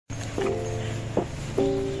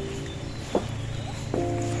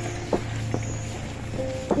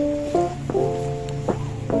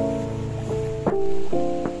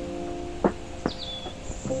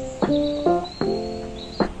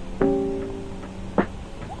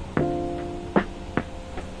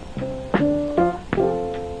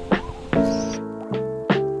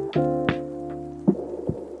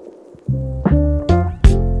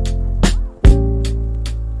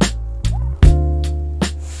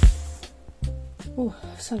Oh,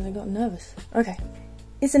 I've suddenly got nervous. Okay.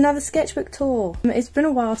 It's another sketchbook tour. It's been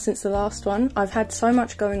a while since the last one. I've had so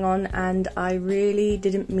much going on and I really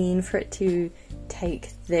didn't mean for it to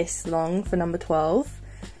take this long for number 12.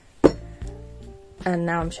 And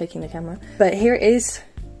now I'm shaking the camera. But here it is.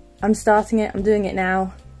 I'm starting it, I'm doing it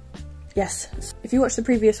now. Yes. If you watched the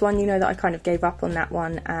previous one, you know that I kind of gave up on that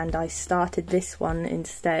one and I started this one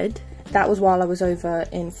instead. That was while I was over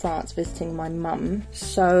in France visiting my mum,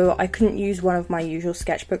 so I couldn't use one of my usual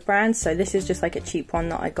sketchbook brands, so this is just like a cheap one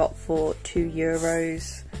that I got for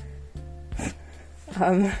 €2.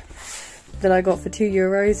 That I got for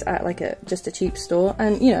 €2 at like just a cheap store,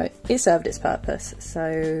 and you know, it served its purpose,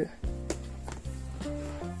 so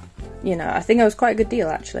you know, I think it was quite a good deal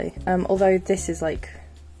actually, although this is like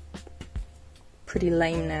pretty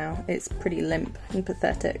lame now. It's pretty limp and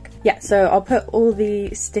pathetic. Yeah, so I'll put all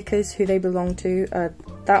the stickers who they belong to.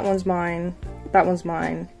 That one's mine, that one's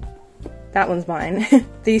mine, that one's mine.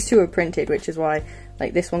 These two are printed, which is why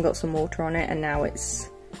like this one got some water on it and now it's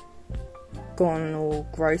gone all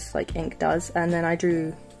gross like ink does. And then I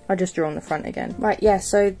just drew on the front again. Right, yeah,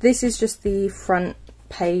 so this is just the front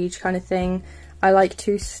page kind of thing. I like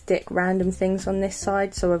to stick random things on this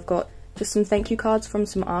side, so I've got just some thank you cards from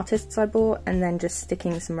some artists I bought and then just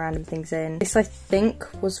sticking some random things in. This I think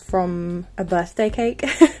was from a birthday cake.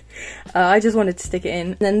 I just wanted to stick it in.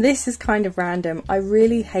 And then this is kind of random. I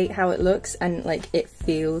really hate how it looks and like it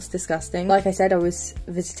feels disgusting. Like I said, I was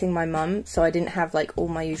visiting my mum, so I didn't have like all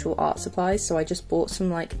my usual art supplies, so I just bought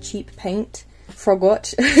some like cheap paint. Frog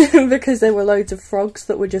watch because there were loads of frogs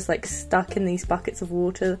that were just like stuck in these buckets of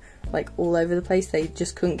water like all over the place. They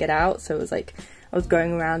just couldn't get out, so it was like I was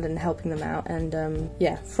going around and helping them out, and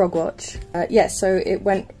yeah, frog watch. Yeah, so it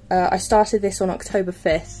went, I started this on October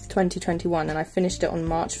 5th, 2021, and I finished it on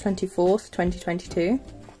March 24th, 2022.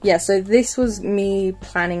 Yeah, so this was me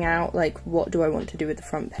planning out, like, what do I want to do with the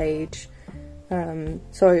front page.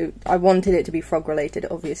 So I wanted it to be frog related,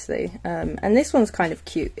 obviously. And this one's kind of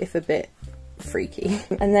cute, if a bit freaky.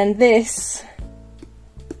 And then this,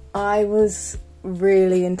 I was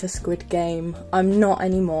really into Squid Game. I'm not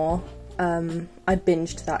anymore. I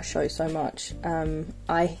binged that show so much.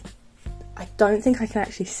 I don't think I can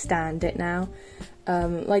actually stand it now.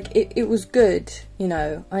 Like it was good, you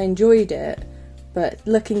know, I enjoyed it, but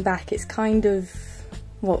looking back it's kind of,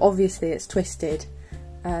 well, obviously it's twisted,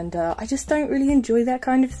 and I just don't really enjoy that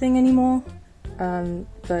kind of thing anymore.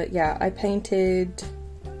 But yeah, I painted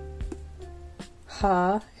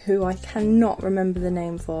her, who I cannot remember the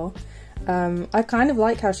name for. I kind of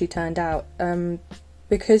like how she turned out.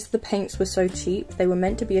 Because the paints were so cheap, they were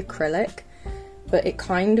meant to be acrylic, but it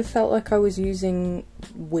kind of felt like I was using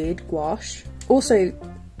weird gouache. Also,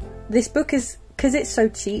 this book is, because it's so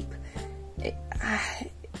cheap,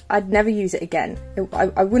 I'd never use it again.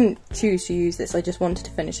 I wouldn't choose to use this, I just wanted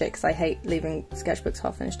to finish it because I hate leaving sketchbooks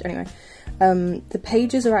half finished anyway. The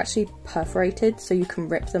pages are actually perforated, so you can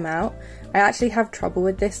rip them out. I actually have trouble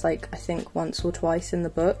with this, like I think once or twice in the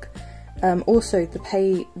book. Also,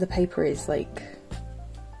 the paper is like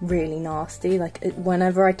really nasty. Like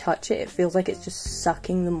whenever I touch it, it feels like it's just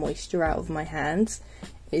sucking the moisture out of my hands.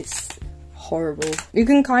 It's horrible. You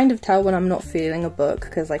can kind of tell when I'm not feeling a book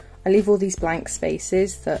because like I leave all these blank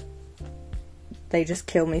spaces that they just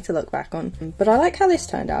kill me to look back on. But I like how this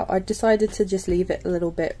turned out. I decided to just leave it a little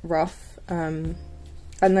bit rough, and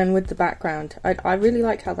then with the background, I really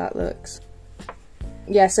like how that looks.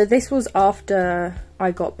 Yeah, so this was after I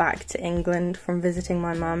got back to England from visiting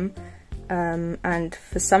my mum. And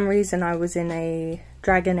for some reason I was in a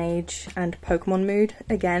Dragon Age and Pokemon mood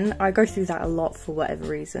again. I go through that a lot for whatever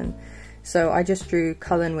reason. So I just drew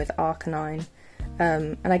Cullen with Arcanine,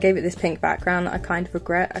 and I gave it this pink background that I kind of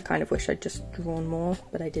regret. I kind of wish I'd just drawn more,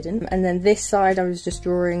 but I didn't. And then this side I was just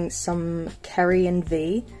drawing some Kerry and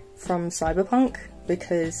V from Cyberpunk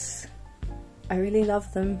because I really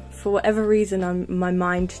love them. For whatever reason, my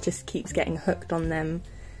mind just keeps getting hooked on them.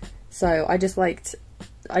 So I just like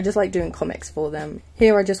doing comics for them.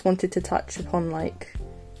 Here I just wanted to touch upon like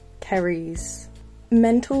Kerry's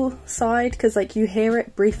mental side, because like you hear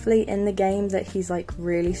it briefly in the game that he's like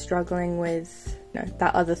really struggling with, you know,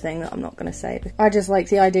 that other thing that I'm not gonna say. I just like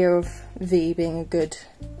the idea of V being a good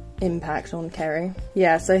impact on Kerry.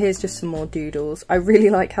 Yeah, so here's just some more doodles. I really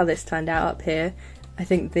like how this turned out up here. I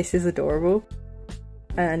think this is adorable.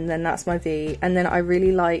 And then that's my V. And then I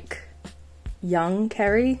really like young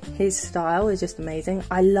Kerry. His style is just amazing.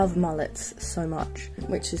 I love mullets so much,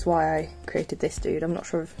 which is why I created this dude. I'm not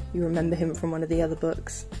sure if you remember him from one of the other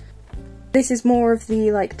books. This is more of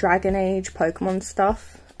the like Dragon Age Pokemon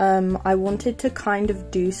stuff. I wanted to kind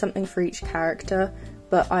of do something for each character,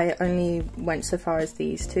 but I only went so far as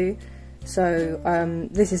these two. So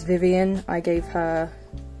this is Vivian. I gave her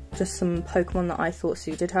just some Pokemon that I thought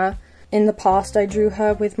suited her. In the past I drew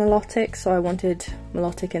her with Melodic, so I wanted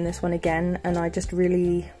Melodic in this one again, and I just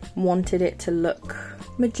really wanted it to look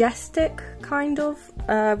majestic, kind of.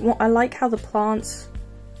 I like how the plants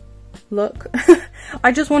look.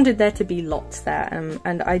 I just wanted there to be lots there,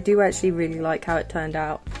 and I do actually really like how it turned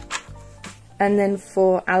out. And then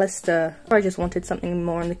for Alistair, I just wanted something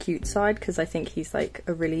more on the cute side, because I think he's like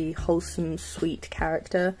a really wholesome, sweet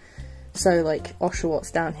character. So like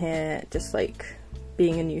Oshawott down here, just like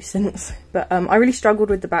being a nuisance. But I really struggled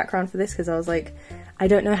with the background for this, because I was like, I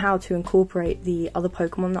don't know how to incorporate the other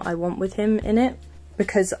Pokemon that I want with him in it,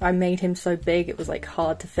 because I made him so big it was like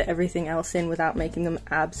hard to fit everything else in without making them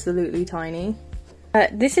absolutely tiny.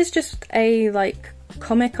 This is just a like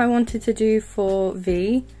comic I wanted to do for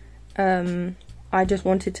V. I just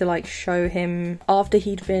wanted to like show him after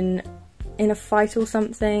he'd been in a fight or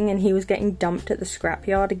something and he was getting dumped at the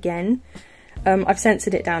scrapyard again. I've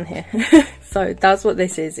censored it down here. So that's what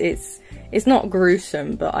this is. It's not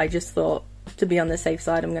gruesome, but I just thought, to be on the safe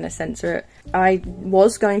side, I'm going to censor it. I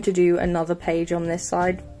was going to do another page on this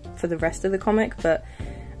side for the rest of the comic, but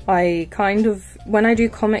I kind of, when I do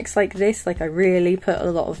comics like this, like I really put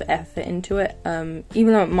a lot of effort into it,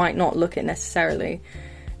 even though it might not look it necessarily.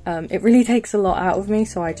 It really takes a lot out of me,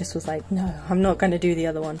 so I just was like, no, I'm not going to do the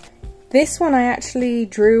other one. This one I actually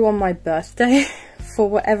drew on my birthday for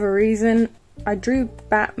whatever reason. I drew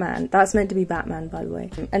Batman. That's meant to be Batman, by the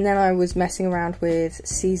way. And then I was messing around with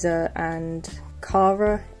Caesar and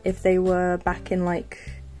Kara, if they were back in like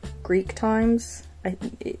Greek times.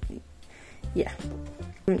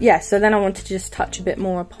 Yeah, so then I wanted to just touch a bit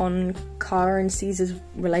more upon Kara and Caesar's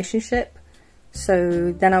relationship.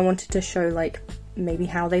 So then I wanted to show like maybe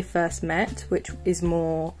how they first met, which is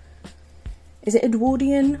more, is it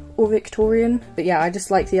Edwardian or Victorian? But yeah, I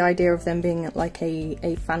just like the idea of them being at like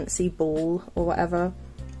a fancy ball or whatever,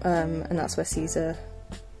 and that's where Caesar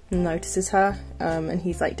notices her, and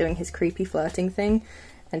he's like doing his creepy flirting thing,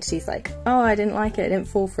 and she's like, oh, I didn't like it, I didn't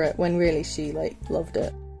fall for it, when really she like loved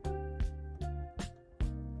it.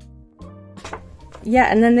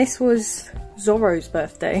 Yeah, and then this was Zorro's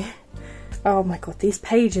birthday. Oh my god, these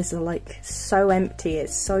pages are like so empty,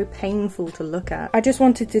 it's so painful to look at. I just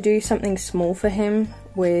wanted to do something small for him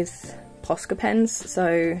with Posca pens,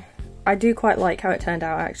 so I do quite like how it turned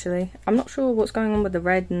out actually. I'm not sure what's going on with the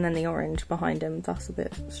red and then the orange behind him, that's a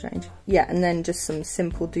bit strange. Yeah, and then just some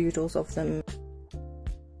simple doodles of them.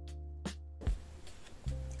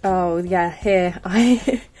 Oh yeah, here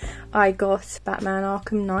I got Batman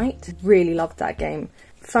Arkham Knight. Really loved that game.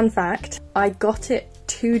 Fun fact, I got it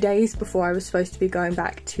 2 days before I was supposed to be going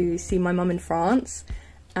back to see my mum in France,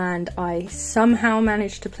 and I somehow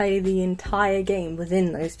managed to play the entire game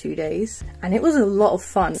within those 2 days, and it was a lot of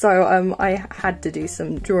fun. So I had to do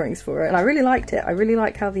some drawings for it, and I really liked it. I really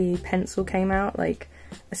like how the pencil came out, like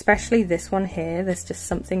especially this one here. There's just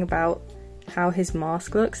something about how his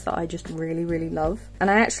mask looks that I just really love.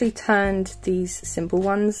 And I actually turned these simple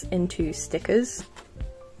ones into stickers.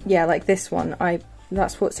 Yeah, like this one,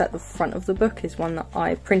 that's what's at the front of the book, is one that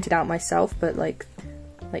I printed out myself, but like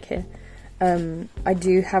here. I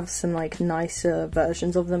do have some like nicer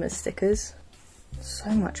versions of them as stickers. So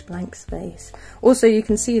much blank space. Also, you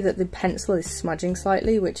can see that the pencil is smudging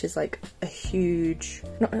slightly, which is like a huge,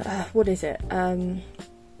 what is it?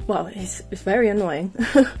 Well, it's very annoying.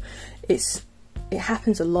 It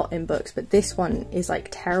happens a lot in books, but this one is like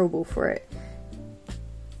terrible for it.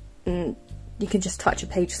 And you can just touch a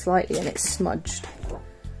page slightly and it's smudged.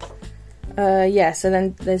 Yeah, so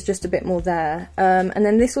then there's just a bit more there. And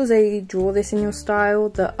then this was a draw this in your style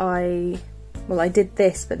that I did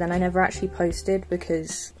this, but then I never actually posted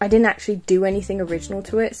because I didn't actually do anything original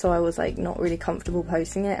to it, so I was like not really comfortable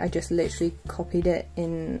posting it. I just literally copied it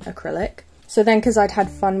in acrylic. So then, because I'd had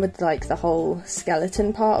fun with like the whole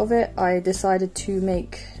skeleton part of it, I decided to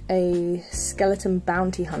make a skeleton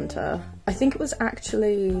bounty hunter. I think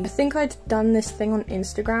I'd done this thing on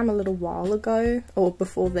Instagram a little while ago, or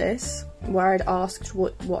before this, where I'd asked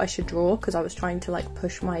what I should draw, because I was trying to like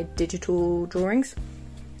push my digital drawings.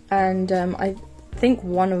 And I think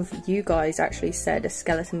one of you guys actually said a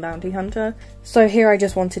skeleton bounty hunter. So here I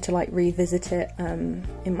just wanted to like revisit it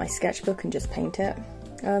in my sketchbook and just paint it.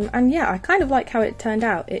 And yeah, I kind of like how it turned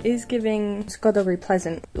out. It is giving Scudery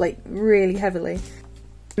Pleasant, like really heavily.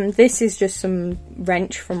 And this is just some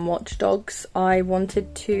Wrench from Watch Dogs. I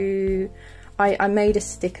made a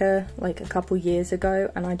sticker like a couple years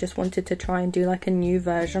ago, and I just wanted to try and do like a new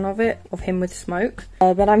version of it, of him with smoke.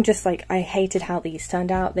 But I'm just like, I hated how these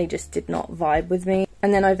turned out. They just did not vibe with me.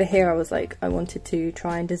 And then over here I was like, I wanted to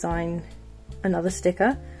try and design another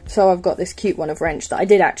sticker. So I've got this cute one of Wrench that I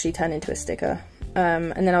did actually turn into a sticker.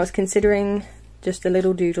 And then I was considering just a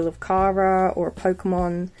little doodle of Kara or a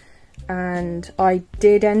Pokemon, and I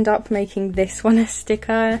did end up making this one a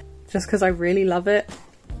sticker just because I really love it.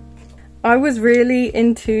 I was really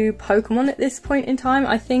into Pokemon at this point in time.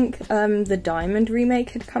 I think the Diamond remake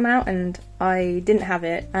had come out and I didn't have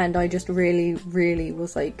it, and I just really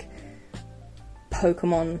was like,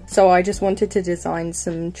 Pokemon. So I just wanted to design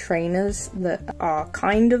some trainers that are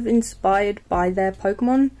kind of inspired by their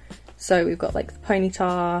Pokemon. So we've got like the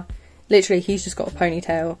Ponyta, literally he's just got a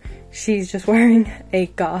ponytail, she's just wearing a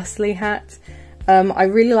Ghastly hat. I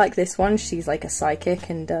really like this one. She's like a psychic,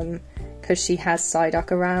 and because she has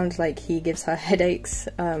Psyduck around, like he gives her headaches,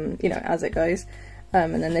 you know, as it goes.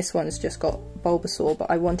 And then this one's just got Bulbasaur,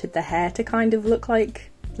 but I wanted the hair to kind of look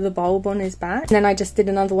like the bulb on his back. And then I just did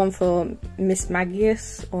another one for Miss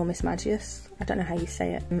Magius, or Miss Magius, I don't know how you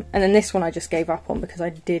say it. And then this one I just gave up on because I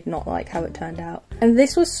did not like how it turned out. And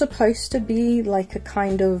this was supposed to be like a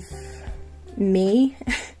kind of me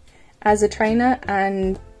as a trainer,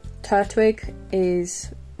 and Turtwig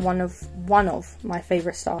is one of my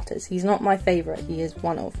favourite starters. He's not my favourite, he is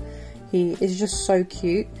one of. He is just so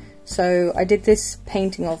cute. So I did this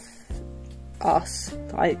painting of us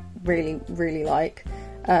that I really like.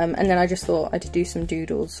 And then I just thought I'd do some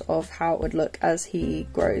doodles of how it would look as he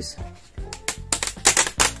grows.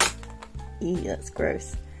 Ew, that's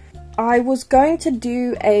gross. I was going to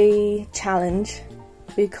do a challenge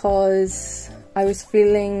because I was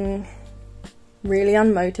feeling really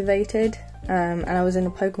unmotivated, and I was in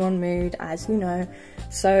a Pokemon mood, as you know.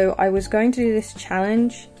 So I was going to do this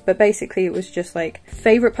challenge, but basically it was just like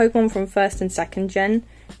favourite Pokemon from 1st and 2nd gen.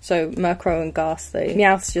 So Murkrow and Ghastly.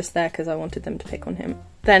 Meowth's just there because I wanted them to pick on him.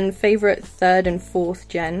 Then favourite 3rd and 4th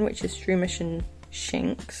gen, which is Shroomish and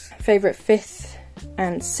Shinx. Favourite 5th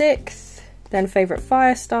and 6th. Then favourite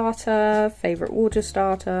fire starter, favourite water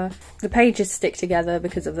starter. The pages stick together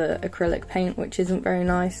because of the acrylic paint, which isn't very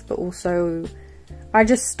nice, but also I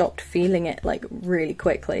just stopped feeling it like really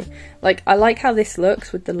quickly. Like, I like how this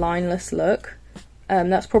looks with the lineless look.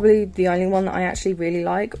 That's probably the only one that I actually really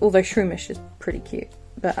like, although Shroomish is pretty cute.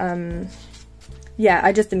 But yeah,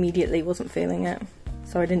 I just immediately wasn't feeling it,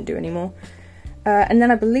 so I didn't do any more. And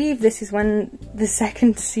then I believe this is when the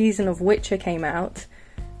 2nd season of Witcher came out,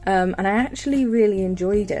 and I actually really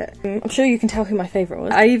enjoyed it. I'm sure you can tell who my favourite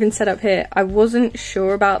was. I even said up here, I wasn't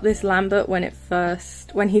sure about this Lambert when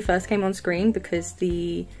he first came on screen, because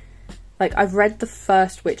I've read the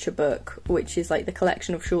first Witcher book, which is like the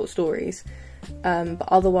collection of short stories, but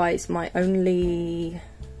otherwise the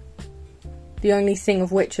only thing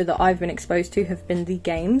of Witcher that I've been exposed to have been the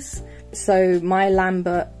games. So my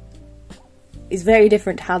Lambert is very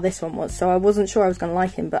different to how this one was, so I wasn't sure I was going to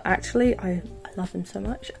like him, but actually I love him so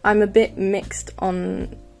much. I'm a bit mixed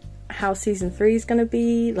on how season 3 is going to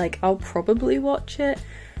be. Like, I'll probably watch it,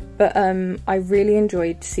 but I really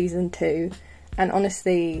enjoyed season 2, and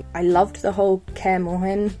honestly I loved the whole Kaer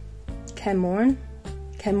Morhen.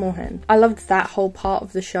 I loved that whole part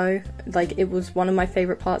of the show. Like, it was one of my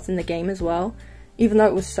favourite parts in the game as well. Even though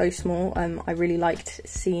it was so small, I really liked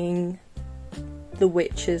seeing the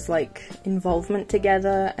witches' like involvement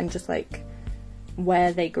together and just like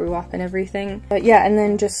where they grew up and everything. But yeah, and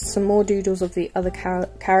then just some more doodles of the other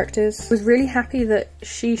characters. I was really happy that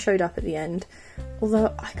she showed up at the end,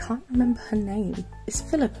 although I can't remember her name. It's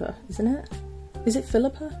Philippa, isn't it? Is it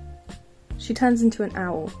Philippa? She turns into an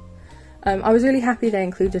owl. I was really happy they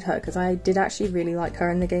included her because I did actually really like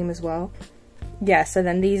her in the game as well. Yeah, so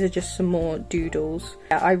then these are just some more doodles.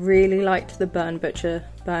 Yeah, I really liked the Burn Butcher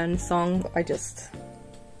Burn song. I just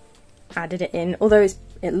added it in, although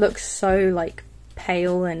it looks so like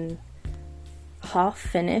pale and half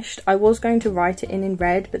finished. I was going to write it in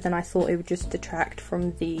red, but then I thought it would just detract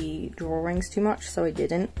from the drawings too much, so I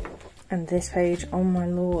didn't. And this page, oh my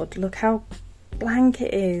lord, look how blank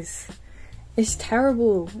it is. It's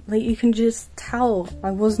terrible. Like, you can just tell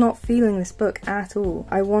I was not feeling this book at all.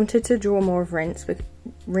 I wanted to draw more of Rince, but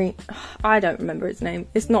I don't remember his name.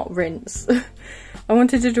 It's not Rince. I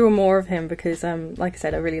wanted to draw more of him because, like I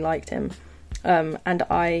said, I really liked him. And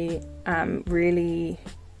I really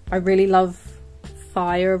love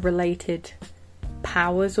fire-related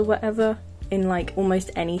powers or whatever in like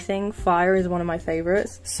almost anything. Fire is one of my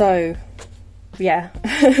favourites. So, yeah,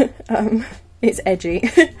 it's edgy.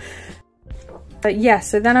 But yeah,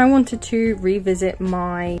 so then I wanted to revisit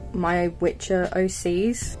my Witcher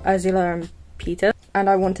OCs, Ursula and Peter, and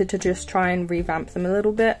I wanted to just try and revamp them a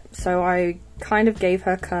little bit. So I kind of gave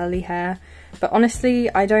her curly hair, but honestly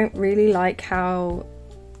I don't really like how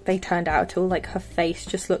they turned out at all. Like, her face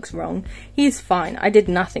just looks wrong. He's fine. I did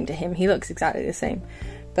nothing to him. He looks exactly the same.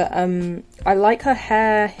 But I like her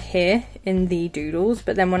hair here in the doodles,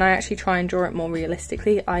 but then when I actually try and draw it more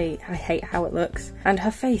realistically, I hate how it looks. And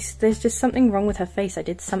her face, there's just something wrong with her face. I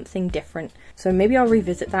did something different. So maybe I'll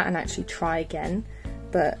revisit that and actually try again.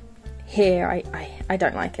 But here, I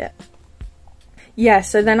don't like it. Yeah,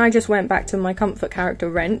 so then I just went back to my comfort character,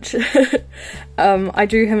 Wrench. I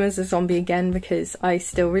drew him as a zombie again because I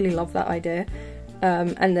still really love that idea.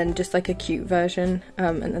 And then just like a cute version,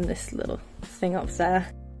 and then this little thing up there.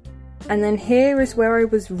 And then here is where I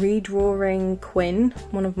was redrawing Quinn,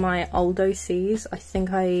 one of my old OCs. I think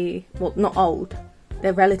well, not old,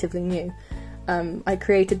 they're relatively new. I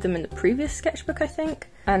created them in the previous sketchbook, I think,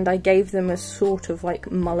 and I gave them a sort of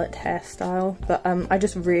like mullet hairstyle, but I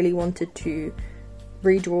just really wanted to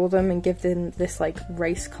redraw them and give them this like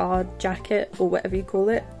race card jacket or whatever you call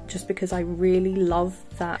it, just because I really love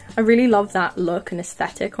that. I really love that look and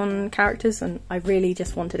aesthetic on characters, and I really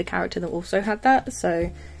just wanted a character that also had that, so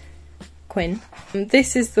Quinn.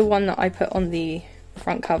 This is the one that I put on the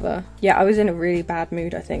front cover. Yeah, I was in a really bad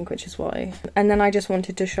mood, I think, which is why. And then I just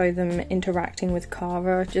wanted to show them interacting with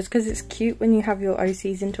Kara, just because it's cute when you have your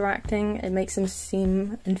OCs interacting. It makes them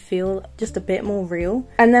seem and feel just a bit more real.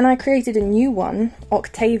 And then I created a new one,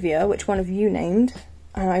 Octavia, which one of you named.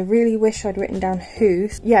 And I really wish I'd written down who.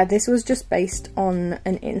 Yeah, this was just based on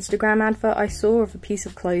an Instagram advert I saw of a piece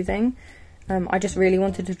of clothing. I just really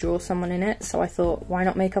wanted to draw someone in it, so I thought, why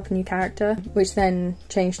not make up a new character? Which then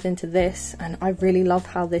changed into this, and I really love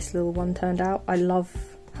how this little one turned out. I love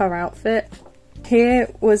her outfit.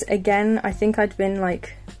 Here was, again, I think I'd been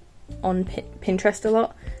like on Pinterest a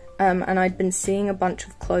lot, and I'd been seeing a bunch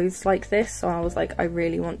of clothes like this, so I was like, I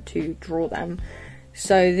really want to draw them.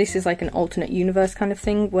 So this is like an alternate universe kind of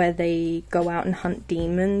thing, where they go out and hunt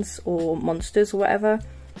demons or monsters or whatever.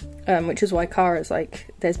 Which is why Kara's like,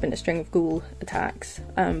 there's been a string of ghoul attacks,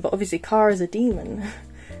 but obviously Kara's a demon,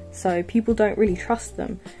 so people don't really trust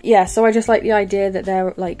them. Yeah, so I just like the idea that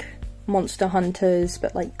they're like monster hunters,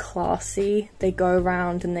 but like classy. They go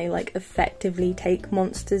around and they like effectively take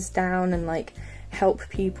monsters down and like help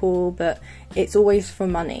people, but it's always for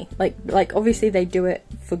money. Like obviously they do it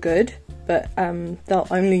for good, but they'll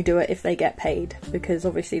only do it if they get paid, because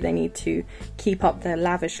obviously they need to keep up their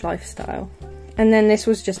lavish lifestyle. And then this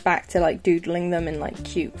was just back to like doodling them in like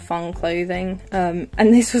cute fun clothing, and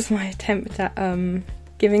this was my attempt at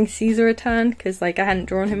giving Caesar a turn, because like I hadn't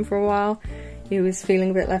drawn him for a while. He was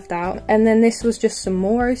feeling a bit left out. And then this was just some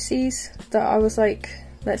more OCs that I was like,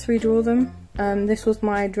 let's redraw them. This was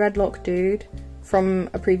my dreadlock dude from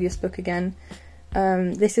a previous book again.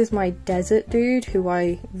 This is my desert dude, who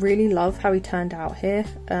I really love how he turned out here.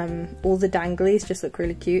 All the danglies just look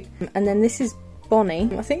really cute. And then this is Bonnie.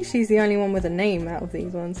 I think she's the only one with a name out of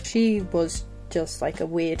these ones. She was just like a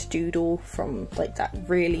weird doodle from like that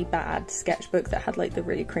really bad sketchbook that had like the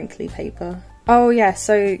really crinkly paper. Oh yeah,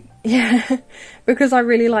 so yeah, because I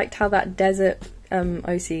really liked how that desert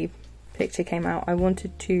OC picture came out, I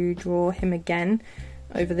wanted to draw him again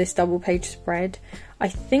over this double page spread. I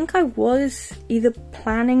think I was either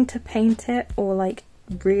planning to paint it or like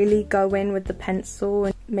really go in with the pencil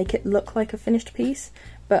and make it look like a finished piece,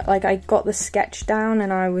 but like I got the sketch down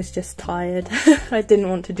and I was just tired. I didn't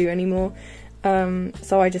want to do any more,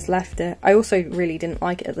 so I just left it. I also really didn't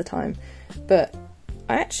like it at the time, but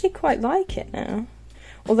I actually quite like it now.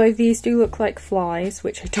 Although these do look like flies,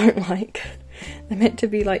 which I don't like. They're meant to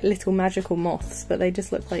be like little magical moths, but they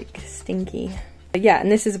just look like stinky. But yeah,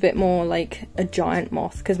 and this is a bit more like a giant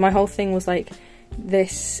moth, because my whole thing was like,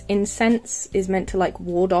 this incense is meant to like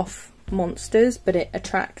ward off monsters, but it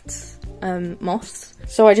attracts moths.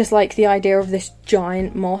 So I just like the idea of this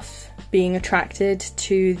giant moth being attracted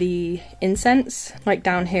to the incense. Like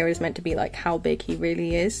down here is meant to be like how big he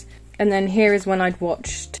really is. And then here is when I'd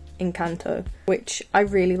watched Encanto, which I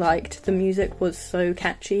really liked. The music was so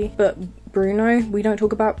catchy, but Bruno, we don't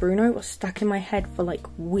talk about Bruno, was stuck in my head for like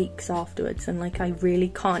weeks afterwards, and like I really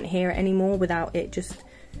can't hear it anymore without it just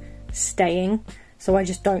staying, so I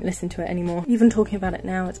just don't listen to it anymore. Even talking about it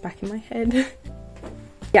now, it's back in my head.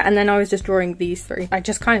 Yeah, and then I was just drawing these three. I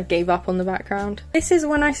just kind of gave up on the background. This is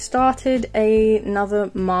when I started another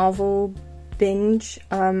Marvel binge.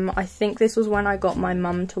 I think this was when I got my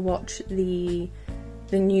mum to watch the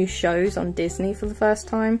new shows on Disney for the first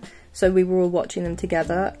time. So we were all watching them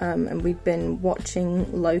together, and we've been watching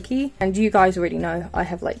Loki. And you guys already know I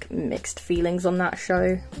have like mixed feelings on that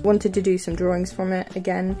show. Wanted to do some drawings from it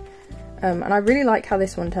again. And I really like how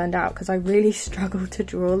this one turned out because I really struggled to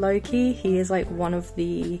draw Loki. He is like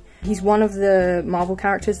he's one of the Marvel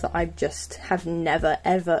characters that I just have never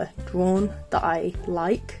ever drawn that I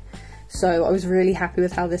like. So I was really happy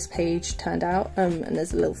with how this page turned out, and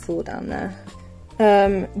there's a little flaw down there.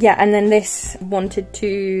 Yeah, and then this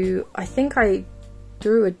I think I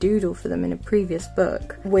drew a doodle for them in a previous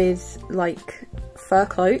book with like fur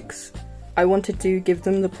cloaks. I wanted to give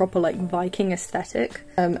them the proper like Viking aesthetic.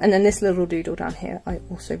 And then this little doodle down here I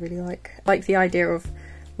also really like. I like the idea of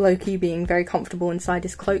Loki being very comfortable inside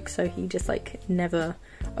his cloak, so he just like never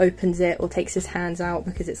opens it or takes his hands out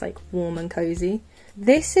because it's like warm and cozy.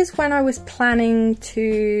 This is when I was planning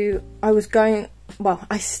to, I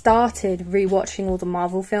started rewatching all the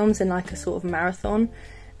Marvel films in like a sort of marathon,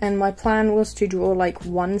 and my plan was to draw like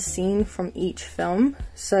one scene from each film.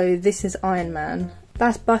 So this is Iron Man.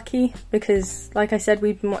 That's Bucky, because like I said,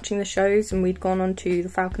 we'd been watching the shows and we'd gone on to the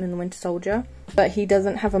Falcon and the Winter Soldier, but he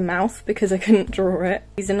doesn't have a mouth because I couldn't draw it.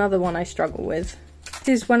 He's another one I struggle with.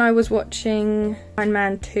 This is when I was watching Iron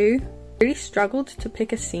Man 2. I really struggled to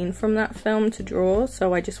pick a scene from that film to draw,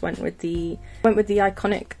 so I just went with the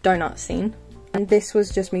iconic donut scene. And this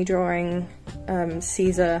was just me drawing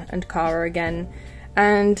Caesar and Kara again.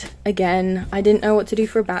 And again, I didn't know what to do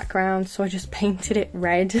for a background, so I just painted it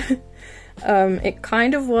red. It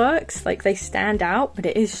kind of works, like they stand out, but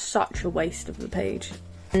it is such a waste of the page.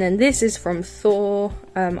 And then this is from Thor.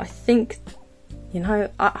 I think, you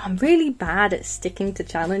know, I'm really bad at sticking to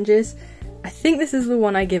challenges. I think this is the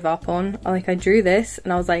one I give up on. Like, I drew this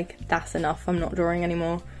and I was like, that's enough, I'm not drawing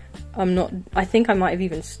anymore. I think I might have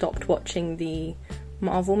even stopped watching the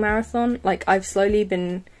Marvel marathon. Like, I've slowly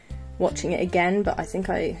been watching it again, but I think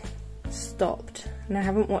I stopped and I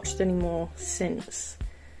haven't watched any more since.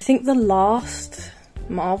 I think the last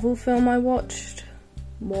Marvel film I watched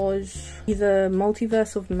was either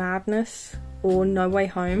Multiverse of Madness or No Way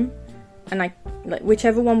Home, and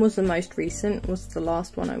whichever one was the most recent was the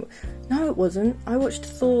last one no, it wasn't. I watched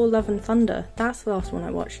Thor Love and Thunder. That's the last one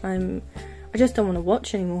I watched. I just don't want to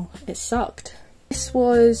watch anymore. It sucked.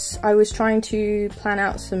 I was trying to plan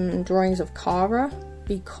out some drawings of Kara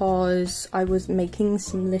because I was making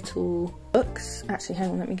some little books. Actually,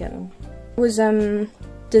 hang on, let me get them. I was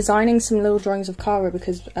designing some little drawings of Kara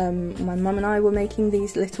because my mum and I were making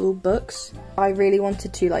these little books. I really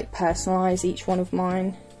wanted to like personalise each one of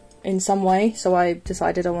mine in some way, so I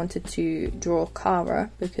decided I wanted to draw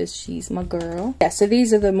Kara because she's my girl. Yeah, so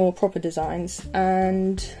these are the more proper designs,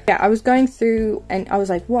 and yeah, I was going through and I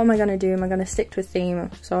was like, what am I going to do? Am I going to stick to a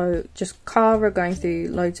theme? So just Kara, going through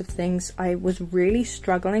loads of things. I was really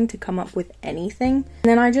struggling to come up with anything, and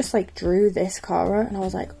then I just like drew this Kara and I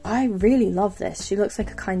was like, I really love this. She looks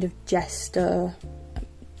like a kind of jester,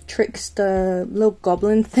 trickster, little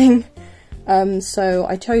goblin thing. So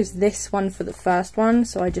I chose this one for the first one,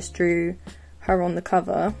 so I just drew her on the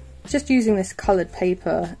cover. Just using this coloured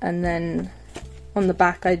paper, and then on the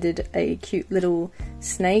back I did a cute little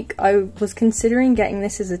snake. I was considering getting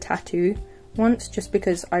this as a tattoo once, just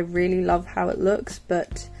because I really love how it looks,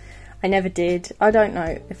 but I never did. I don't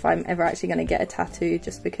know if I'm ever actually going to get a tattoo,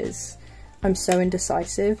 just because I'm so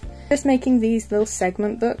indecisive. Just making these little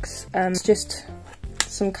segment books, it's just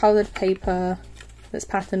some coloured paper that's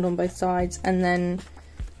patterned on both sides, and then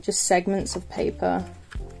just segments of paper,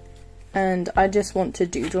 and I just want to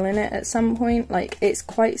doodle in it at some point. Like, it's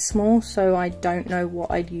quite small, so I don't know what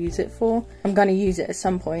I'd use it for. I'm going to use it at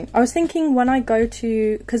some point. I was thinking when I go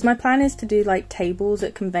to, because my plan is to do like tables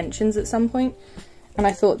at conventions at some point, and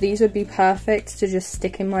I thought these would be perfect to just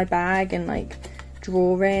stick in my bag and like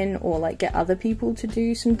draw in, or like get other people to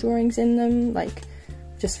do some drawings in them, like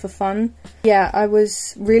just for fun. Yeah, I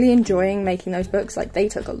was really enjoying making those books. Like, they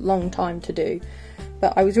took a long time to do,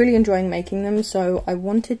 but I was really enjoying making them, so I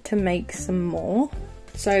wanted to make some more.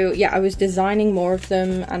 So yeah, I was designing more of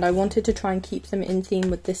them, and I wanted to try and keep them in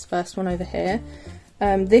theme with this first one over here.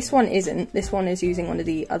 This one isn't. This one is using one of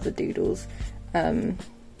the other doodles, and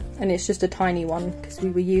it's just a tiny one because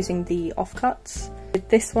we were using the offcuts with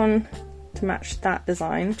this one to match that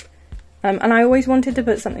design. And I always wanted to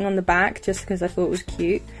put something on the back just because I thought it was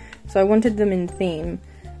cute, so I wanted them in theme.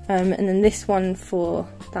 And then this one for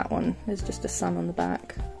that one is just a sun on the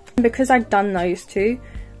back. And because I'd done those two,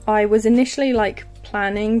 I was initially like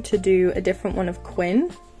planning to do a different one of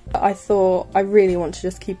Quinn, but I thought I really want to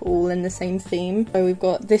just keep it all in the same theme. So we've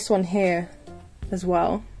got this one here as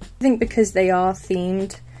well. I think because they are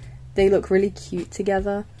themed, they look really cute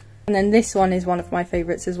together. And then this one is one of my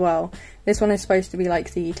favourites as well. This one is supposed to be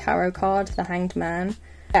like the tarot card, the Hanged Man.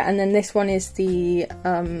 Yeah, and then this one is the,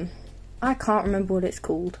 I can't remember what it's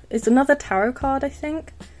called. It's another tarot card, I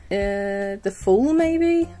think. the Fool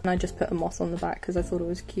maybe, and I just put a moth on the back because I thought it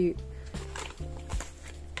was cute.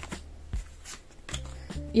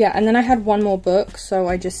 Yeah, and then I had one more book, so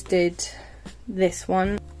I just did this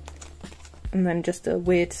one and then just a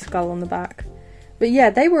weird skull on the back. But yeah,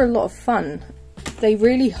 they were a lot of fun. They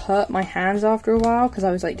really hurt my hands after a while because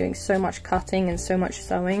I was like doing so much cutting and so much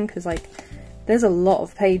sewing, because like there's a lot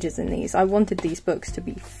of pages in these. I wanted these books to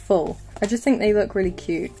be full. I just think they look really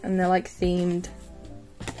cute and they're like themed.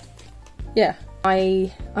 Yeah,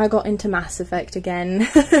 I got into Mass Effect again.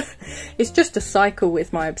 It's just a cycle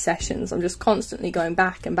with my obsessions. I'm just constantly going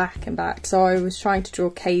back and back and back. So I was trying to draw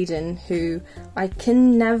Caden, who I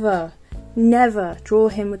can never draw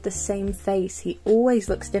him with the same face. He always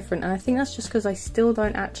looks different, and I think that's just because I still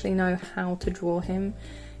don't actually know how to draw him,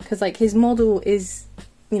 because like his model is,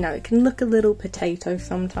 you know, it can look a little potato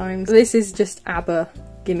sometimes. This is just ABBA,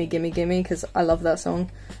 Gimme Gimme Gimme, because I love that song.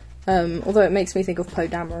 Although it makes me think of Poe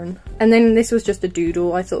Dameron. And then this was just a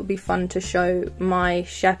doodle. I thought it'd be fun to show my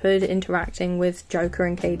shepherd interacting with Joker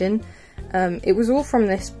and Caden. It was all from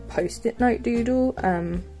this post-it note doodle,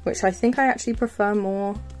 which I think I actually prefer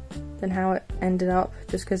more than how it ended up,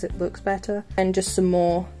 just because it looks better. And just some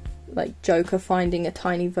more like Joker finding a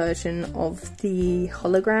tiny version of the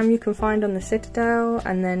hologram you can find on the Citadel.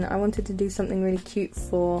 And then I wanted to do something really cute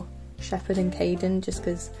for Shepherd and Caden, just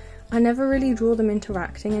because I never really draw them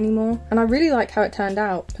interacting anymore. And I really like how it turned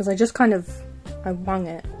out, because I just kind of, I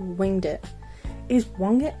winged it. Is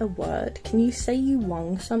wung it a word? Can you say you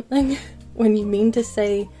wung something when you mean to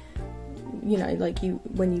say, you know, like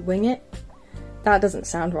when you wing it? That doesn't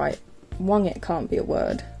sound right. Wung it can't be a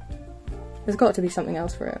word. There's got to be something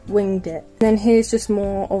else for it. Winged it. And then here's just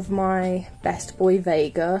more of my best boy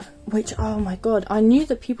Vega, which, oh my god, I knew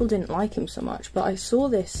that people didn't like him so much, but I saw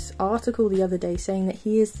this article the other day saying that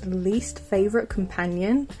he is the least favourite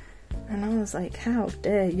companion, and I was like, how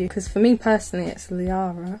dare you? Because for me personally, it's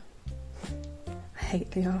Liara. I hate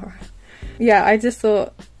Liara. Yeah, I just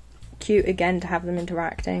thought cute again to have them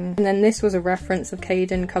interacting. And then this was a reference of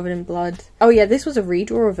Caden covered in blood. Oh yeah, this was a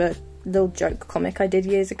redraw of a little joke comic I did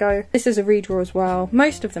years ago. This is a redraw as well.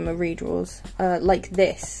 Most of them are redraws. Like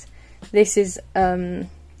this. This is,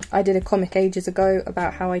 I did a comic ages ago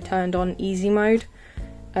about how I turned on easy mode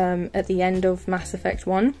at the end of Mass Effect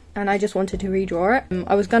 1, and I just wanted to redraw it.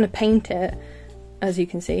 I was going to paint it, as you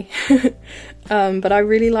can see, but I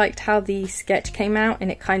really liked how the sketch came out, and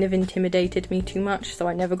it kind of intimidated me too much, so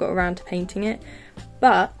I never got around to painting it.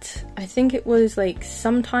 But I think it was like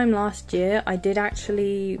sometime last year I did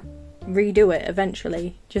actually redo it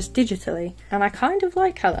eventually, just digitally, and I kind of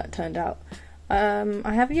like how that turned out.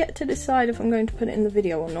 I have yet to decide if I'm going to put it in the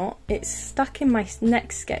video or not. It's stuck in my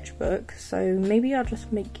next sketchbook, so maybe I'll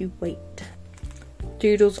just make you wait.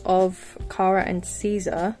 Doodles of Kara and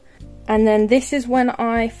Caesar. And then this is when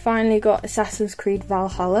I finally got Assassin's Creed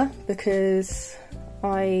Valhalla, because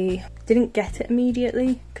I didn't get it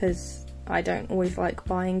immediately, because I don't always like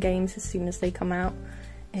buying games as soon as they come out.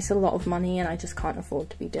 It's a lot of money and I just can't afford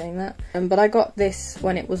to be doing that. But I got this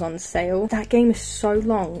when it was on sale. That game is so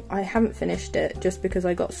long. I haven't finished it just because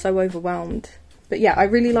I got so overwhelmed. But yeah, I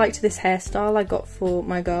really liked this hairstyle I got for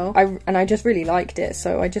my girl. And I just really liked it,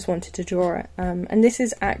 so I just wanted to draw it. And this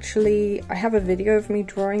is actually, I have a video of me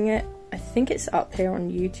drawing it. I think it's up here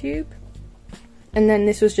on YouTube. And then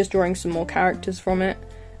this was just drawing some more characters from it.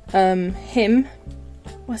 Him,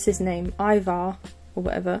 what's his name? Ivar, or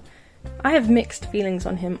whatever. I have mixed feelings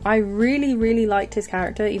on him. I really liked his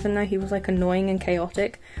character, even though he was like annoying and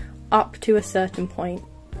chaotic, up to a certain point.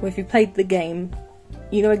 Well, if you played the game,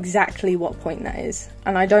 you know exactly what point that is,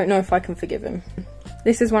 and I don't know if I can forgive him.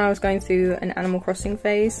 This is when I was going through an Animal Crossing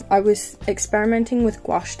phase. I was experimenting with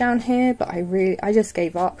gouache down here, but I just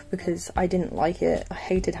gave up because I didn't like it. I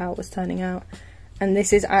hated how it was turning out. And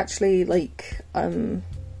this is actually like,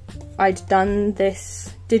 I'd done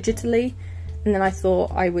this digitally, and then I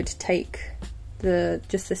thought I would take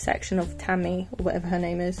just the section of Tammy, or whatever her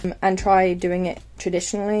name is, and try doing it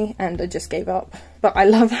traditionally, and I just gave up. But I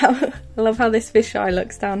love how this fisheye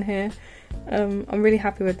looks down here. I'm really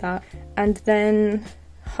happy with that. And then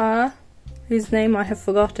her, whose name I have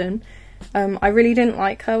forgotten, I really didn't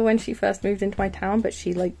like her when she first moved into my town, but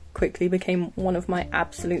she like quickly became one of my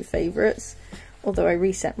absolute favourites, although I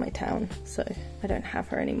reset my town, so I don't have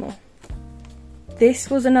her anymore.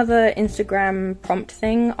 This was another Instagram prompt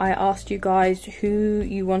thing. I asked you guys who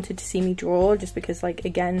you wanted to see me draw, just because, like,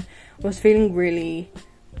 again, I was feeling really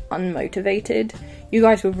unmotivated. You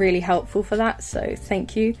guys were really helpful for that, so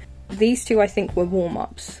thank you. These two I think were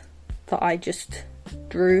warm-ups that I just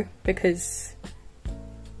drew because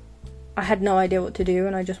I had no idea what to do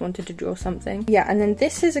and I just wanted to draw something. Yeah, and then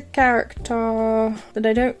this is a character that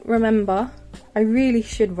I don't remember. I really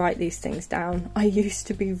should write these things down. I used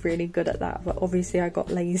to be really good at that, but obviously I got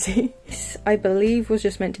lazy. This, I believe, was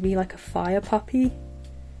just meant to be like a fire puppy.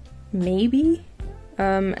 Maybe?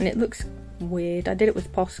 And it looks weird. I did it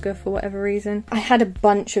with Posca for whatever reason. I had a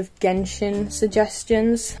bunch of Genshin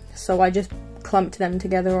suggestions, so I just clumped them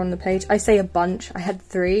together on the page. I say a bunch, I had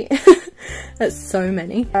 3. That's so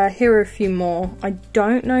many. Here are a few more. I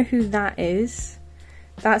don't know who that is.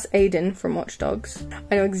 That's Aiden from Watch Dogs.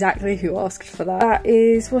 I know exactly who asked for that. That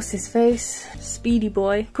is, what's his face? Speedy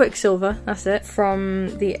Boy. Quicksilver, that's it.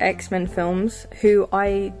 From the X-Men films, who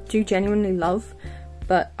I do genuinely love,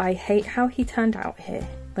 but I hate how he turned out here.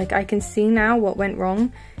 Like, I can see now what went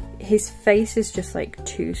wrong. His face is just like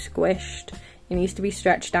too squished. It needs to be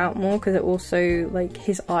stretched out more because it also, like,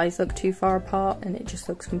 his eyes look too far apart and it just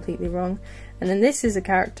looks completely wrong. And then this is a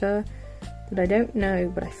character that I don't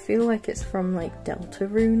know, but I feel like it's from like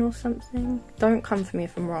Deltarune or something. Don't come for me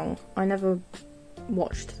if I'm wrong. I never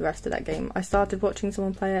watched the rest of that game. I started watching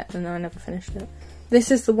someone play it and then I never finished it.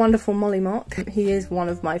 This is the wonderful Molly Mock. He is one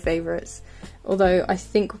of my favourites, although I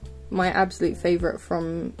think my absolute favourite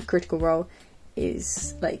from Critical Role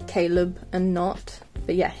is like Caleb and Not.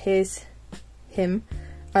 But yeah, here's him.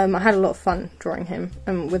 I had a lot of fun drawing him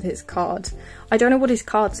with his cards. I don't know what his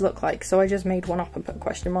cards look like, so I just made one up and put a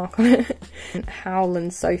question mark on it. Howl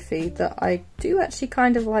and Sophie, that I do actually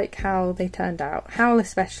kind of like how they turned out. Howl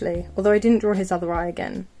especially, although I didn't draw his other eye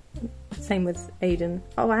again. Same with Aiden.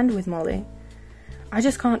 Oh, and with Molly. I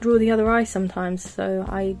just can't draw the other eye sometimes, so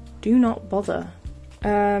I do not bother.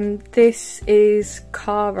 This is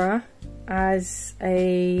Kara as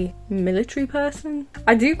a military person.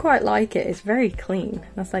 I do quite like it. It's very clean.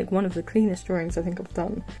 That's like one of the cleanest drawings I think I've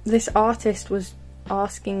done. This artist was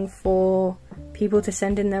asking for people to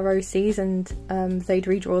send in their OCs and they'd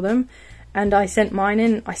redraw them, and I sent mine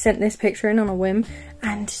in. I sent this picture in on a whim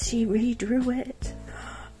and she redrew it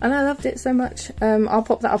and I loved it so much. I'll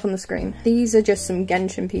pop that up on the screen. These are just some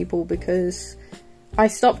Genshin people because I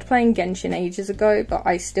stopped playing Genshin ages ago, but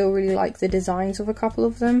I still really like the designs of a couple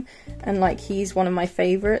of them, and like he's one of my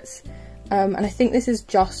favourites. And I think this is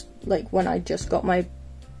just like when I just got my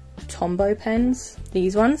Tombow pens,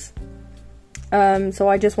 these ones. So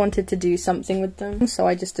I just wanted to do something with them, so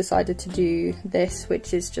I just decided to do this,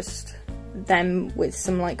 which is just them with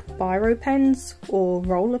some like biro pens or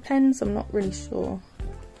roller pens, I'm not really sure.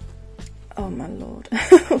 Oh my lord.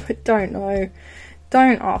 I don't know.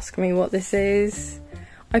 Don't ask me what this is.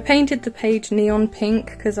 I painted the page neon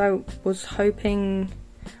pink because I was hoping,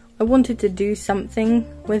 I wanted to do something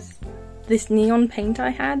with this neon paint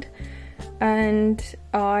I had, and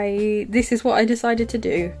this is what I decided to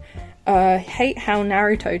do. I hate how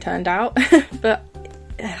Naruto turned out, but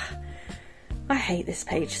I hate this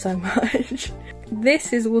page so much.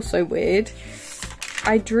 This is also weird.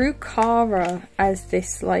 I drew Kara as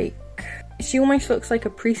this, like, she almost looks like a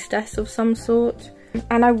priestess of some sort.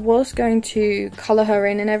 And I was going to colour her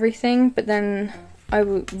in and everything, but then I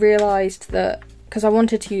realised that, because I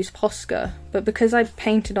wanted to use Posca, but because I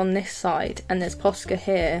painted on this side and there's Posca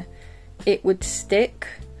here, it would stick.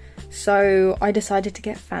 So I decided to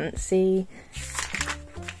get fancy,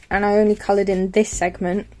 and I only coloured in this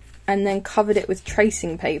segment and then covered it with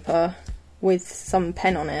tracing paper with some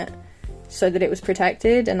pen on it, so that it was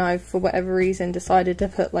protected. And I, for whatever reason, decided to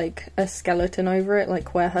put like a skeleton over it,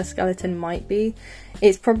 like where her skeleton might be.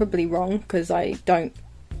 It's probably wrong because I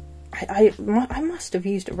must have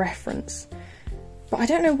used a reference, but I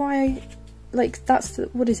don't know why. Like, that's the,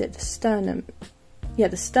 what is it, the sternum? Yeah,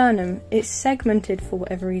 the sternum. It's segmented for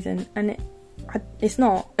whatever reason, and it's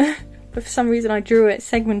not. But for some reason I drew it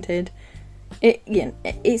segmented.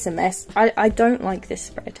 It's a mess. I don't like this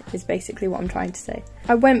spread, is basically what I'm trying to say.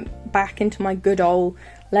 I went back into my good old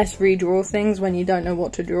let's redraw things when you don't know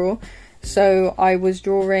what to draw. So I was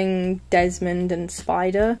drawing Desmond and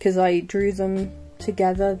Spider because I drew them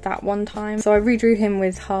together that one time. So I redrew him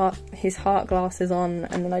with his heart glasses on,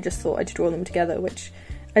 and then I just thought I'd draw them together, which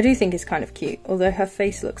I do think is kind of cute, although her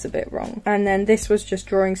face looks a bit wrong. And then this was just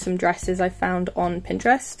drawing some dresses I found on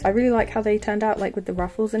Pinterest. I really like how they turned out, like with the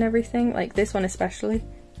ruffles and everything, like this one especially.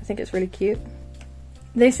 I think it's really cute.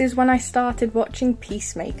 This is when I started watching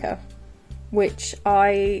Peacemaker, which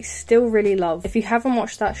I still really love. If you haven't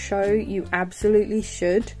watched that show, you absolutely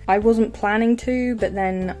should. I wasn't planning to, but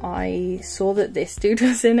then I saw that this dude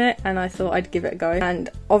was in it and I thought I'd give it a go. And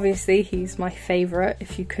obviously he's my favourite,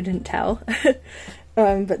 if you couldn't tell.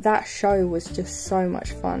 But that show was just so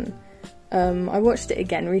much fun. I watched it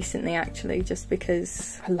again recently actually, just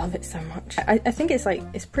because I love it so much. I think it's like,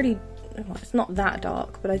 it's pretty, well, it's not that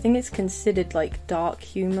dark, but I think it's considered like dark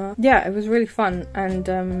humour. Yeah, it was really fun,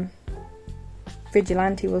 and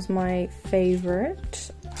Vigilante was my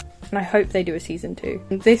favourite, and I hope they do a season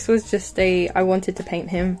 2. This was just I wanted to paint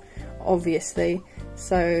him, obviously,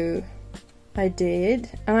 so I did,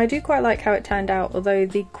 and I do quite like how it turned out, although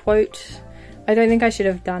the quote, I don't think I should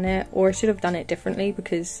have done it, or I should have done it differently,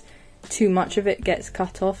 because too much of it gets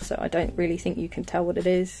cut off, so I don't really think you can tell what it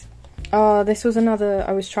is. This was another,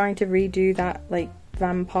 I was trying to redo that like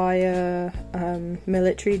vampire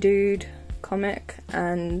military dude comic,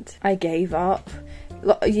 and I gave up.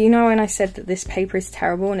 You know when I said that this paper is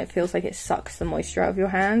terrible and it feels like it sucks the moisture out of your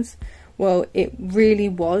hands? Well, it really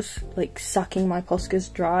was like sucking my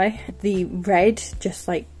Poscas dry. The red just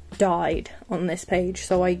like died on this page,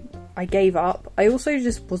 so I gave up. I also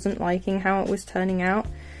just wasn't liking how it was turning out.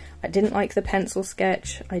 I didn't like the pencil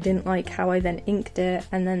sketch, I didn't like how I then inked it,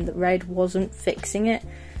 and then the red wasn't fixing it,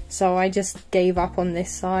 so I just gave up on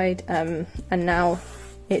this side, and now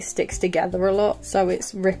it sticks together a lot, so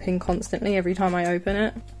it's ripping constantly every time I open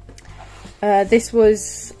it.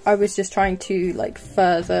 I was just trying to like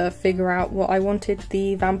further figure out what I wanted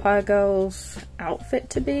the vampire girl's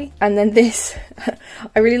outfit to be, and then this,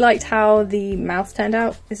 I really liked how the mouth turned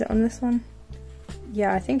out. Is it on this one?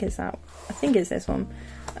 Yeah, I think it's that. I think it's this one.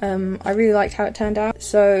 I really liked how it turned out,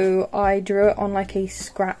 so I drew it on like a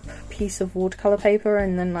scrap piece of watercolour paper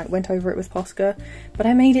and then like went over it with Posca, but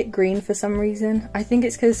I made it green for some reason. I think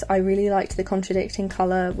it's because I really liked the contradicting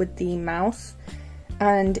colour with the mouth,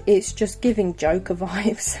 and it's just giving Joker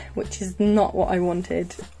vibes, which is not what I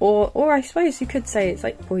wanted. Or I suppose you could say it's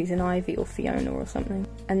like Poison Ivy or Fiona or something.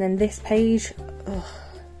 And then this page, ugh.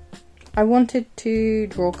 I wanted to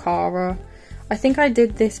draw Kara. I think I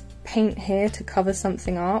did this paint here to cover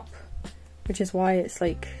something up, which is why it's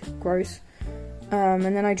like gross. And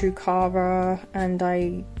then I drew Kara, and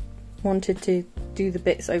I wanted to do the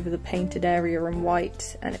bits over the painted area in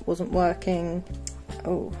white, and it wasn't working.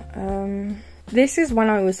 This is when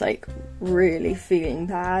I was like really feeling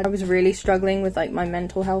bad. I was really struggling with like my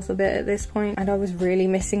mental health a bit at this point, and I was really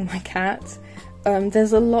missing my cat.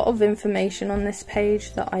 There's a lot of information on this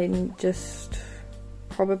page that I'm just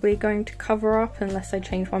probably going to cover up unless I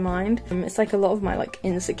change my mind. It's like a lot of my like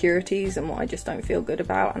insecurities and what I just don't feel good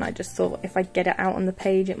about, and I just thought if I get it out on the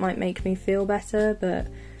page it might make me feel better, but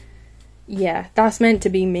yeah, that's meant to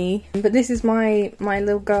be me. But this is my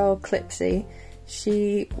little girl Clipsy.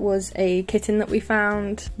 She was a kitten that we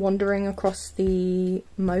found wandering across the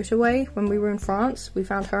motorway when we were in France. We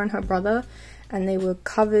found her and her brother, and they were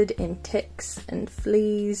covered in ticks and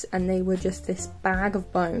fleas, and they were just this bag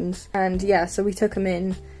of bones. And yeah, so we took them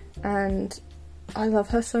in, and I love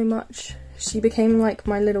her so much. She became like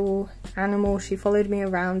my little animal. She followed me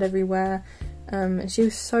around everywhere, and she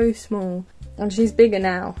was so small. And she's bigger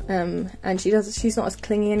now, and she's not as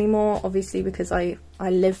clingy anymore, obviously because I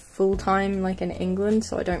live full time like in England,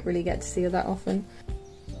 so I don't really get to see her that often.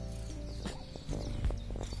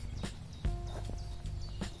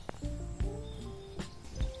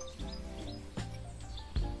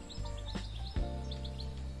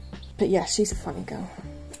 But yeah, she's a funny girl.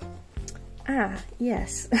 Ah,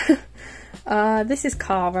 yes. This is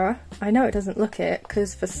Kara. I know it doesn't look it,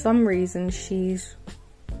 because for some reason she's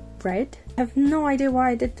red. I have no idea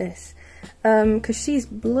why I did this. Because she's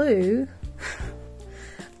blue.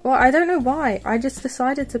 Well, I don't know why. I just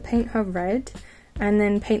decided to paint her red and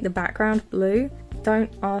then paint the background blue.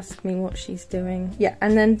 Don't ask me what she's doing. Yeah,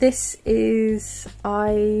 and then this is,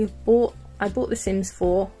 I bought The Sims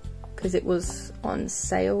 4 because it was on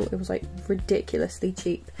sale. It was like ridiculously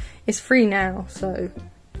cheap. It's free now, so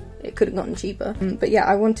it could have gotten cheaper. But yeah,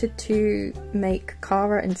 I wanted to make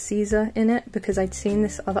Kara and Caesar in it because I'd seen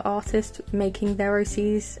this other artist making their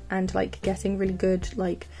OCs and like getting really good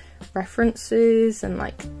like references and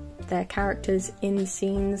like their characters in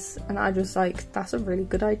scenes, and I was like, that's a really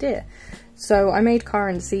good idea. So I made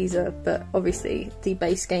Kara and Caesar, but obviously the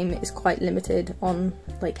base game is quite limited on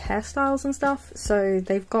like hairstyles and stuff, so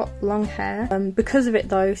they've got long hair. Because of it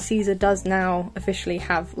though, Caesar does now officially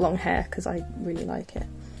have long hair because I really like it.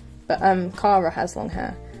 But Kara has long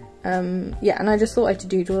hair. Yeah, and I just thought I'd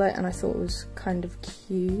doodle it, and I thought it was kind of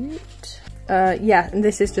cute. Yeah, and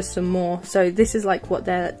this is just some more. So this is like what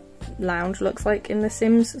their lounge looks like in The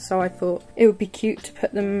Sims, so I thought it would be cute to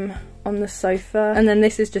put them on the sofa. And then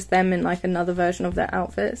this is just them in like another version of their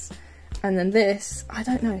outfits. And then this, I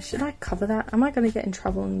don't know, should I cover that? Am I going to get in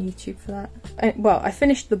trouble on YouTube for that? Well, I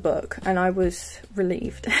finished the book and I was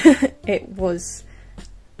relieved. It was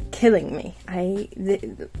killing me.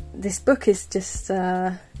 This book is just,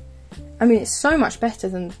 I I mean, it's so much better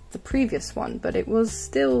than the previous one, but it was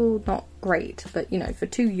still not great. But, you know, for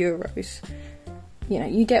 €2, you know,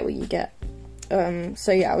 you get what you get.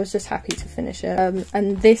 So yeah, I was just happy to finish it.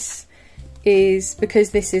 And this is,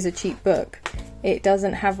 because this is a cheap book, it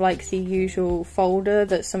doesn't have like the usual folder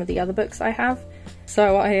that some of the other books I have.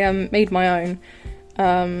 So I made my own.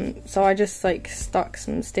 So I just like stuck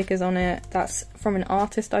some stickers on it. That's from an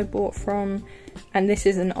artist I bought from. And this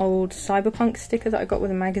is an old cyberpunk sticker that I got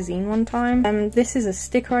with a magazine one time. This is a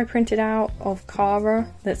sticker I printed out of Cara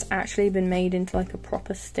that's actually been made into like a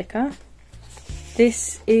proper sticker.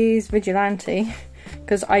 This is Vigilante,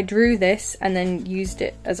 because I drew this and then used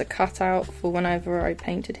it as a cutout for whenever I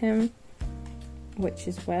painted him. Which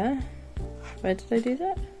is where did I do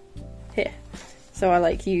that? Here. So I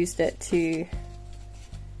like used it to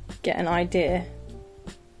get an idea.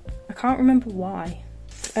 I can't remember why.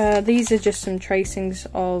 These are just some tracings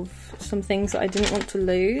of some things that I didn't want to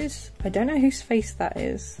lose. I don't know whose face that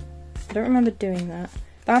is. I don't remember doing that.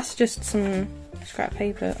 That's just some scrap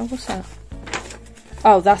paper. Oh, what's that?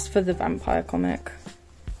 Oh, that's for the vampire comic.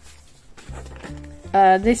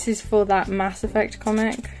 This is for that Mass Effect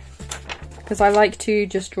comic, because I like to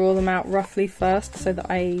just draw them out roughly first so that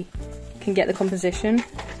I can get the composition.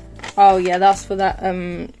 Oh yeah, that's for that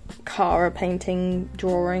Cara painting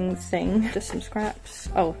drawing thing. Just some scraps.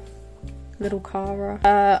 Oh, little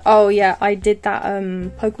Cara. Oh yeah, I did that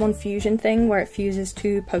Pokemon fusion thing where it fuses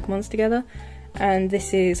two Pokemons together. And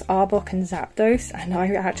this is Arbok and Zapdos, and I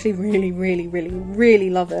actually really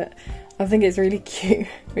love it. I think it's really cute,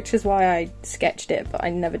 which is why I sketched it, but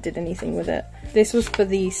I never did anything with it. This was for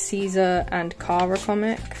the Caesar and Cara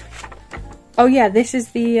comic. Oh yeah, this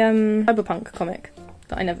is the cyberpunk comic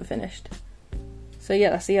that I never finished. So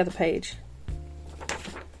yeah, that's the other page.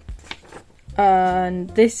 And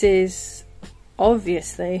this is,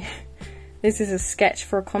 obviously, this is a sketch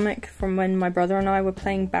for a comic from when my brother and I were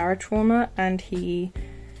playing Barotrauma, and he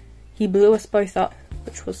blew us both up,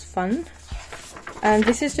 which was fun. And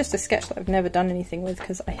this is just a sketch that I've never done anything with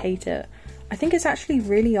because I hate it. I think it's actually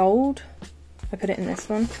really old. I put it in this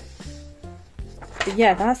one. But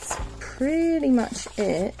yeah, that's pretty much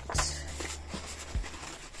it.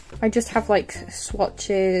 I just have like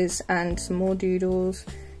swatches and some more doodles.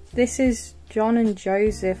 This is John and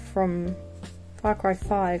Joseph from Far Cry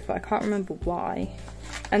 5, but I can't remember why.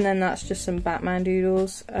 And then that's just some Batman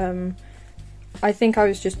doodles. I think I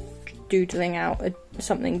was just doodling out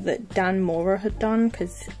something that Dan Mora had done,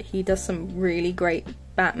 because he does some really great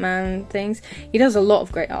Batman things. He does a lot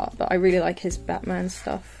of great art, but I really like his Batman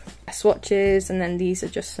stuff. Swatches, and then these are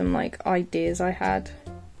just some like ideas I had.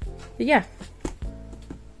 But yeah,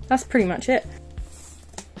 that's pretty much it.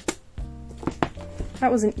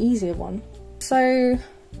 That was an easier one. So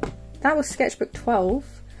that was Sketchbook 12.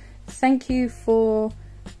 Thank you for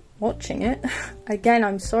watching it. Again,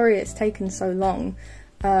 I'm sorry it's taken so long.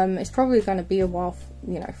 It's probably going to be a while,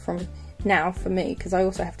 you know, from now for me, because I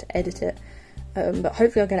also have to edit it. But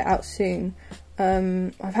hopefully I'll get it out soon.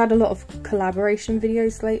 I've had a lot of collaboration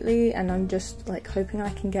videos lately, and I'm just like hoping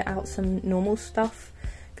I can get out some normal stuff,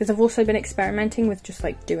 because I've also been experimenting with just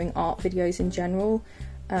like doing art videos in general,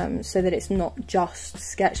 so that it's not just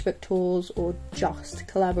sketchbook tours or just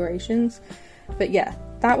collaborations. But yeah,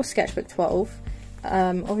 that was Sketchbook 12.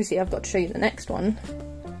 Obviously I've got to show you the next one.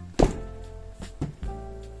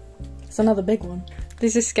 It's another big one.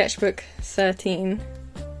 This is Sketchbook 13.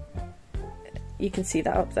 You can see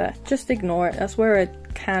that up there. Just ignore it. That's where a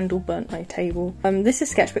candle burnt my table. This is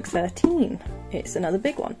Sketchbook 13. It's another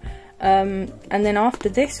big one. And then after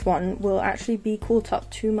this one, we'll actually be caught up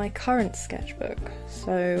to my current sketchbook.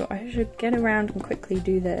 So I should get around and quickly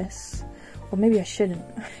do this. Or maybe I shouldn't.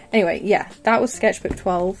 Anyway, yeah, that was Sketchbook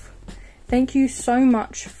 12. Thank you so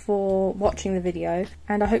much for watching the video,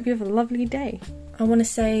 and I hope you have a lovely day. I want to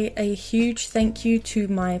say a huge thank you to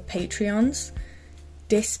my Patreons: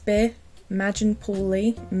 Disbeer, Magin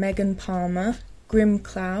Pauly, Megan Palmer,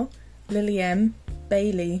 Grimclow, Lily M,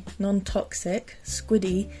 Bailey, Non-Toxic,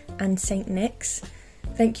 Squiddy, and St. Nick's.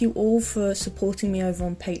 Thank you all for supporting me over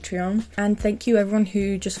on Patreon, and thank you everyone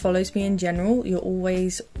who just follows me in general. You're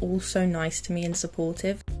always all so nice to me and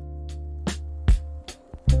supportive.